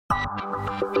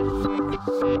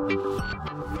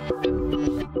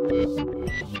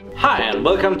Hi and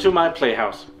welcome to my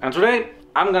playhouse, and today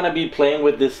I'm gonna be playing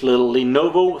with this little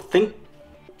Lenovo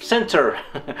ThinkCentre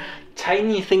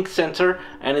TinyTop,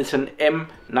 and it's an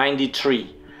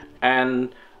M93.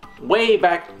 And way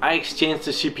back I exchanged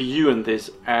the CPU in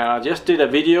this, and I just did a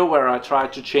video where I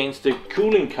tried to change the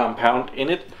cooling compound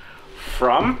in it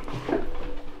from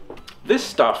this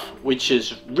stuff, which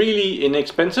is really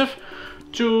inexpensive,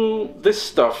 to this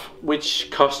stuff,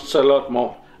 which costs a lot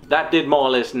more. That did more or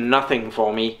less nothing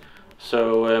for me.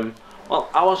 So, well,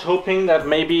 I was hoping that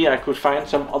maybe I could find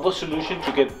some other solution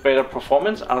to get better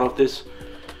performance out of this.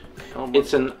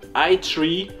 It's an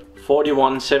i3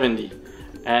 4170,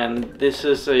 and this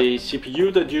is a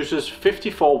CPU that uses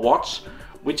 54 watts,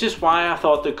 which is why I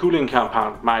thought the cooling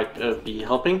compound might be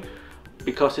helping,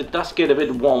 because it does get a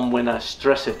bit warm when I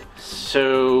stress it.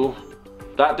 So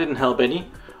that didn't help any,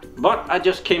 but I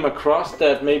just came across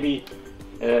that maybe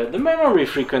the memory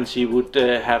frequency would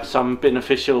have some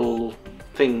beneficial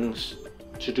things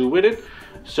to do with it.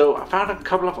 So I found a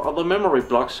couple of other memory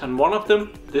blocks, and one of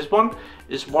them, this one,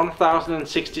 is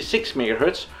 1066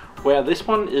 megahertz, where this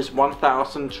one is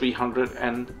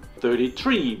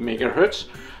 1333 megahertz.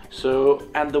 So,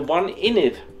 and the one in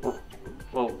it,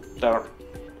 well, that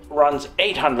runs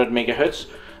 800 megahertz.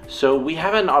 So we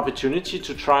have an opportunity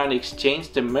to try and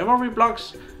exchange the memory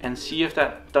blocks and see if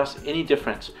that does any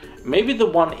difference. Maybe the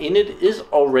one in it is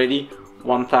already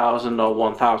 1000 or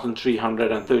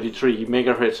 1333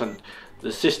 megahertz and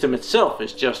the system itself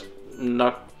is just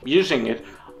not using it.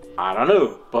 I don't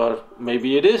know, but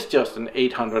maybe it is just an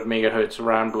 800 megahertz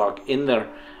RAM block in there,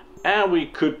 and we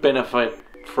could benefit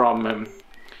from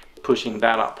pushing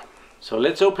that up. So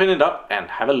let's open it up and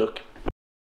have a look.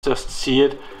 Just see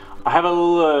it. I have a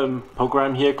little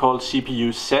program here called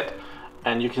CPU set,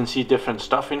 and you can see different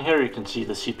stuff in here. You can see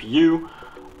the CPU,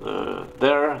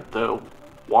 the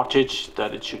wattage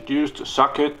that it should use, the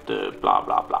socket, the blah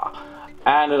blah blah.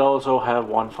 And it also have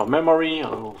one for memory, a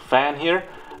little fan here,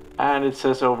 and it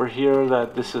says over here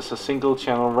that this is a single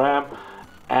channel RAM,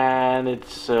 and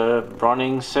it's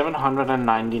running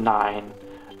 799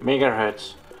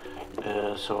 megahertz.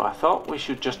 So I thought we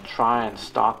should just try and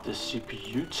start the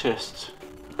CPU test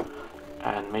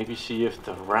and maybe see if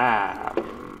the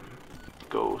RAM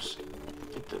goes.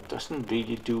 It doesn't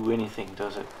really do anything,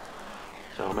 does it?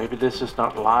 So maybe this is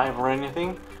not live or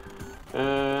anything.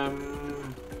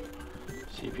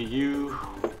 CPU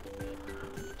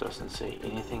doesn't say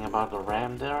anything about the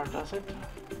RAM there, does it?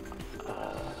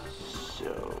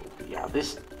 So yeah,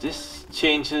 this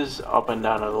changes up and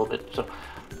down a little bit. So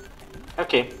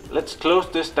okay, let's close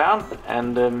this down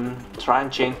and try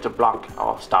and change the block.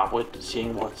 I'll start with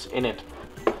seeing what's in it.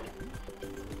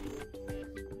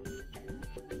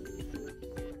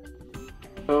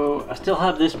 So I still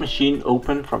have this machine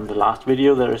open from the last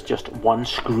video. There is just one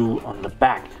screw on the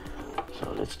back.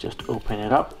 So let's just open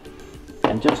it up.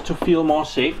 And just to feel more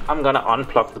safe, I'm gonna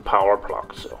unplug the power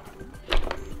plug. So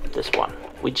this one,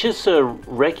 which is a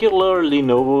regular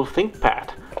Lenovo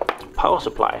ThinkPad power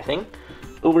supply, I think.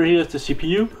 Over here is the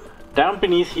CPU. Down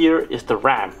beneath here is the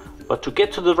RAM. But to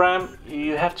get to the RAM,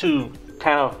 you have to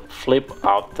kind of flip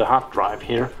out the hard drive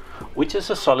here, which is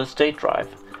a solid state drive.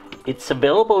 It's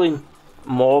available in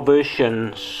more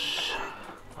versions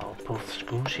of both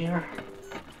screws here.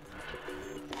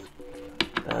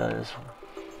 There's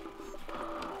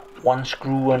one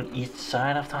screw on each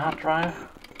side of the hard drive.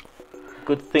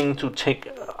 Good thing to take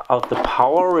out the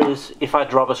power is if I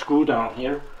drop a screw down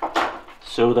here,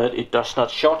 so that it does not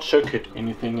short circuit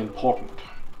anything important.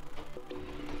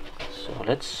 So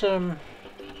let's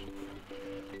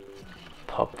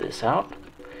pop this out.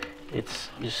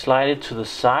 You slide it to the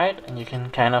side and you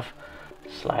can kind of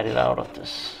slide it out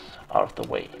of the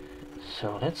way.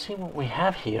 So let's see what we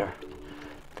have here.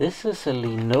 This is a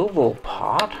Lenovo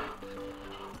part,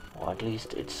 or at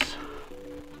least it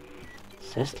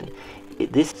says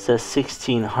this says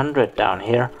 1600 down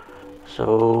here.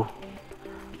 So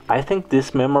I think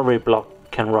this memory block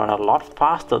can run a lot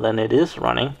faster than it is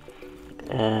running.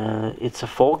 It's a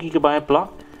 4 GB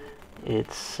block.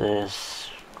 It's a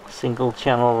single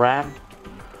channel RAM,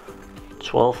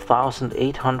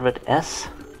 12800S.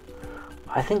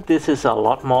 I think this is a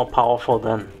lot more powerful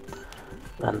than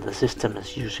the system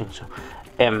is using. So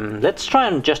let's try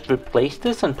and just replace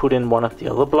this and put in one of the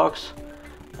other blocks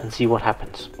and see what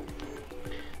happens.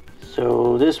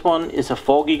 So this one is a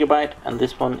 4 GB and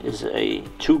this one is a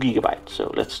 2 GB.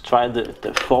 So let's try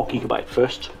the 4 GB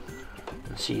first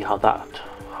and see how that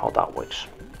works.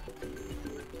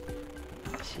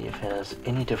 See if it has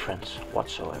any difference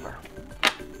whatsoever.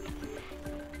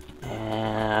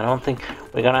 And I don't think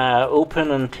we're gonna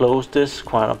open and close this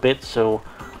quite a bit, so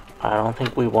I don't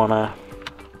think we wanna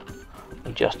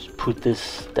just put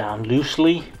this down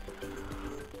loosely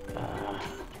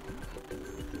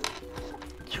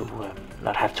to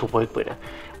not have to work with it.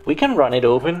 We can run it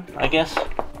open, I guess.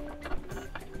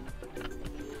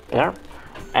 There,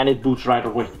 and it boots right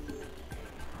away.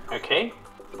 Okay,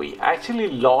 we actually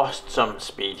lost some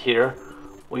speed here.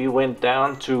 We went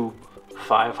down to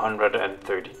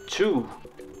 532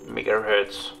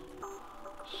 megahertz.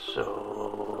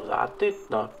 So that did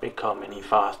not become any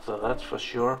faster, that's for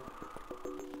sure.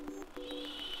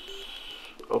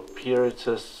 Up here it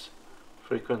says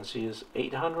frequency is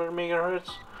 800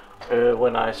 megahertz.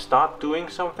 When I start doing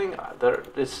something,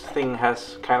 this thing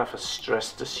has kind of a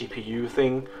stress the CPU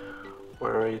thing,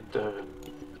 where it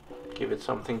give it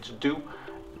something to do,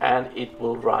 and it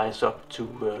will rise up to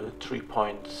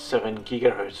 3.7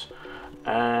 gigahertz,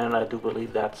 and I do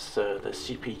believe that's the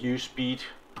CPU speed,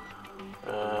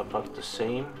 about the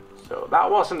same. So that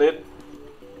wasn't it.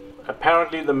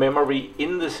 Apparently the memory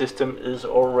in the system is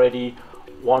already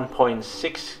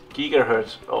 1.6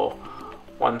 gigahertz or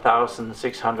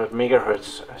 1600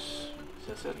 megahertz, as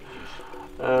it,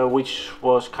 which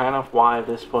was kind of why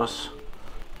this was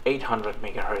 800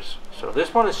 megahertz. So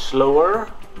this one is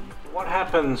slower. What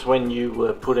happens when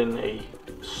you put in a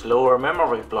slower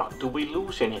memory block? Do we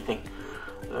lose anything?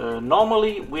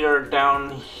 Normally we are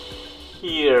down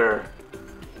here.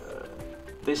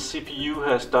 This CPU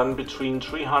has done between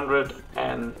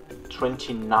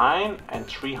 329 and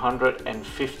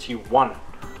 351.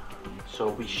 So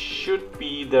we should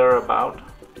be there about.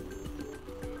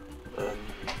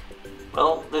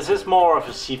 Well, this is more of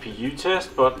a CPU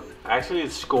test, but actually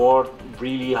it scored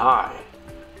really high.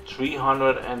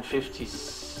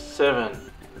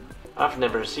 357. I've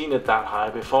never seen it that high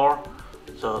before,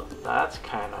 so that's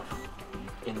kind of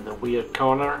in the weird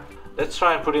corner. Let's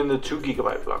try and put in the 2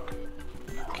 gigabyte block.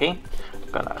 Okay,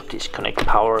 I'm gonna disconnect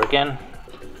power again.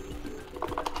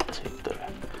 Take the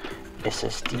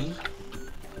SSD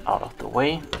out of the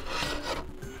way.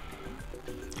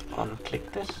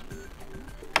 Unclick this.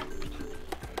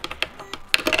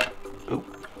 Oop.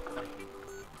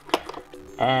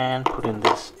 And put in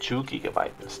this 2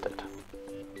 gigabyte instead.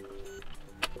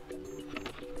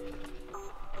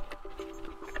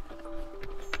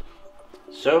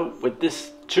 So with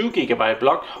this 2 gigabyte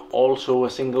block, also a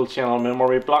single channel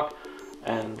memory block,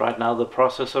 and right now the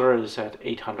processor is at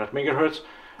 800 megahertz.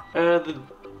 The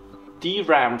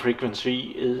DRAM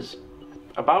frequency is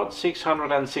about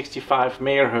 665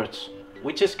 megahertz,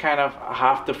 which is kind of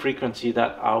half the frequency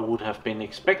that I would have been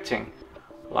expecting.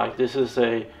 Like this is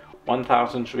a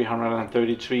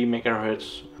 1333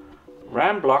 megahertz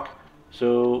RAM block,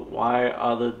 so why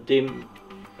are the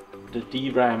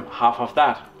DRAM half of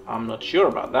that? I'm not sure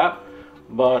about that,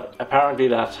 but apparently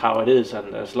that's how it is,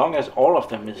 and as long as all of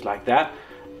them is like that,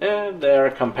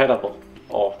 they're compatible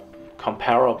or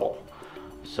comparable.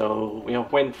 So we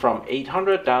went from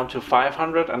 800 down to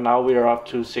 500, and now we are up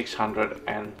to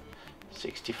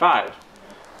 665.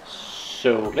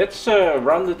 So let's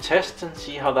run the test and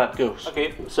see how that goes.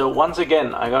 Okay, so once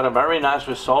again I got a very nice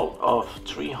result of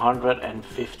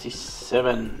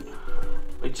 357,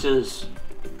 which is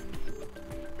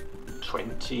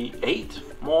 28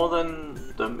 more than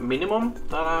the minimum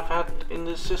that I've had in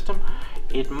this system.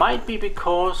 It might be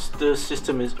because the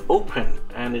system is open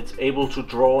and it's able to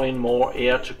draw in more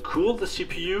air to cool the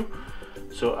CPU.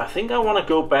 So I think I want to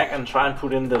go back and try and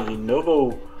put in the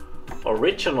Lenovo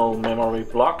original memory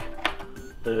block,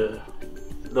 the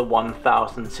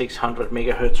 1600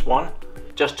 megahertz one,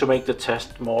 just to make the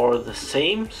test more the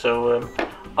same. So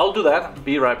I'll do that,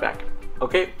 be right back.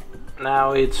 Okay,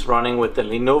 now it's running with the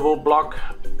Lenovo block,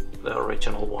 the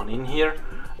original one in here,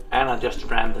 and I just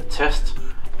ran the test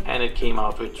and it came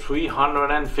out with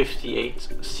 358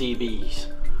 CBs.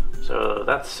 So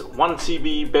that's 1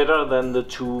 CB better than the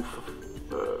 2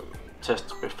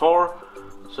 tests before.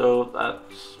 So that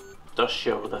does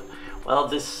show that, well,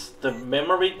 the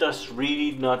memory does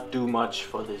really not do much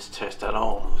for this test at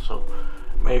all. So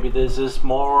maybe this is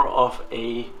more of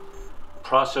a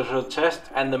processor test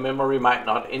and the memory might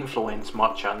not influence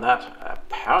much on that,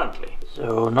 apparently.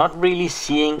 So not really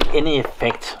seeing any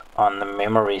effect on the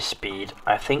memory speed.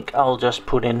 I think I'll just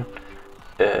put in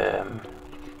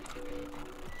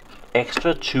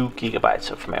extra 2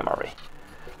 gigabytes of memory.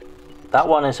 That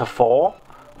one is a 4,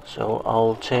 so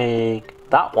I'll take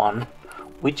that one,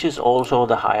 which is also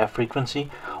the higher frequency.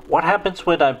 What happens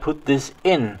when I put this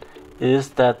in is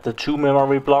that the 2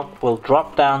 memory block will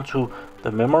drop down to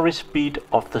the memory speed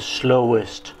of the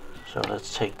slowest. So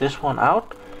let's take this one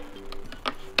out.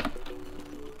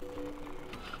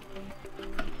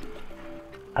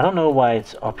 I don't know why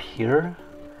it's up here.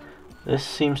 This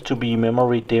seems to be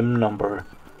memory DIMM number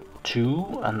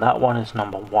 2 and that one is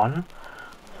number 1.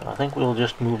 So I think we'll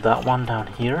just move that one down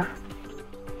here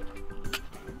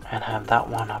and have that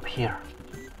one up here.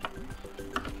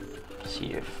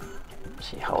 See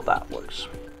how that works.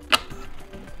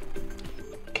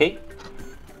 Okay,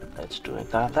 let's do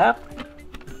it like that.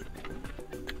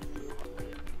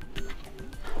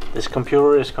 This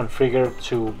computer is configured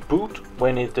to boot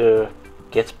when it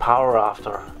gets power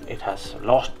after it has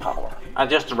lost power. I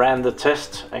just ran the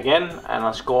test again and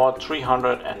I scored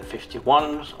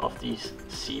 351 of these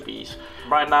CVs.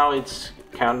 Right now it's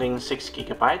counting 6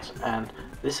 gigabytes and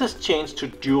this has changed to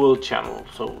dual channel,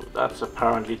 so that's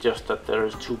apparently just that there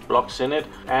is 2 blocks in it,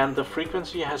 and the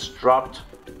frequency has dropped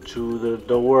to the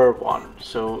lower one,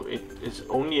 so it is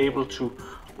only able to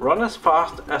run as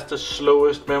fast as the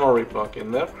slowest memory block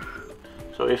in there.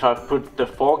 So if I put the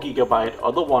 4 gigabyte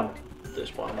other one,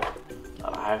 this one that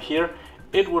I have here,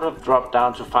 it would have dropped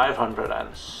down to 500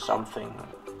 and something,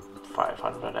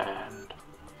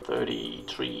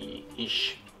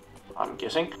 533-ish, I'm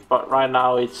guessing. But right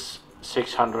now it's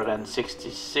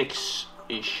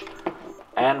 666-ish.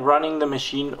 And running the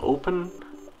machine open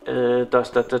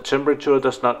does that the temperature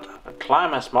does not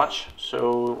climb as much.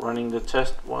 So running the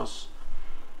test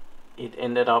it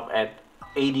ended up at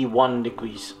 81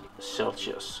 degrees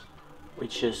Celsius,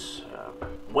 which is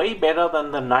way better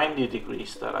than the 90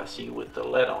 degrees that I see with the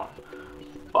LED on.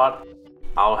 But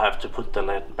I'll have to put the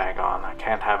LED back on. I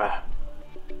can't have a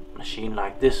machine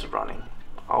like this running.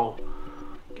 I'll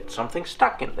get something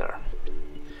stuck in there.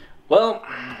 Well,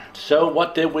 so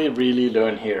what did we really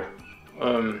learn here?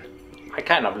 I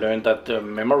kind of learned that the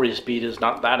memory speed is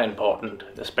not that important,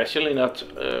 especially not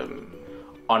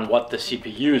on what the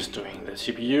CPU is doing. The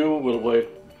CPU will work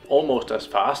almost as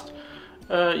fast,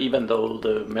 even though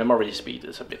the memory speed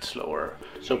is a bit slower.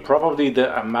 So probably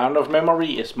the amount of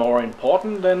memory is more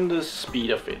important than the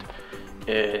speed of it,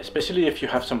 especially if you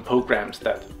have some programs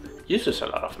that uses a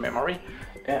lot of memory.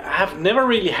 I have never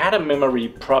really had a memory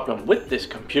problem with this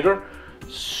computer,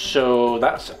 so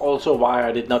that's also why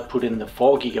I did not put in the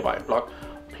 4 gigabyte block.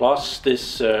 Plus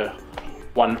this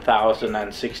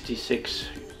 1066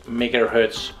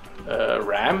 megahertz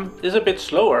RAM is a bit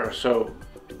slower, so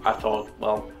I thought,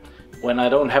 well, when I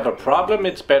don't have a problem,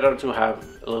 it's better to have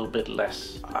a little bit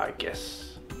less, I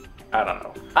guess. I don't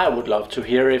know. I would love to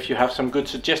hear if you have some good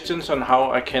suggestions on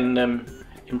how I can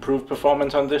improve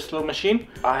performance on this little machine.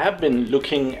 I have been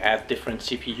looking at different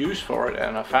CPUs for it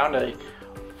and I found a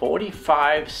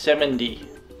 4570,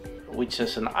 which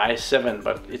is an i7,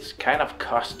 but it's kind of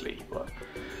costly. But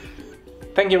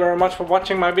thank you very much for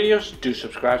watching my videos. Do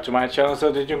subscribe to my channel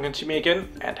so that you can see me again,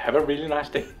 and have a really nice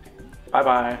day. Bye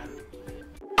bye.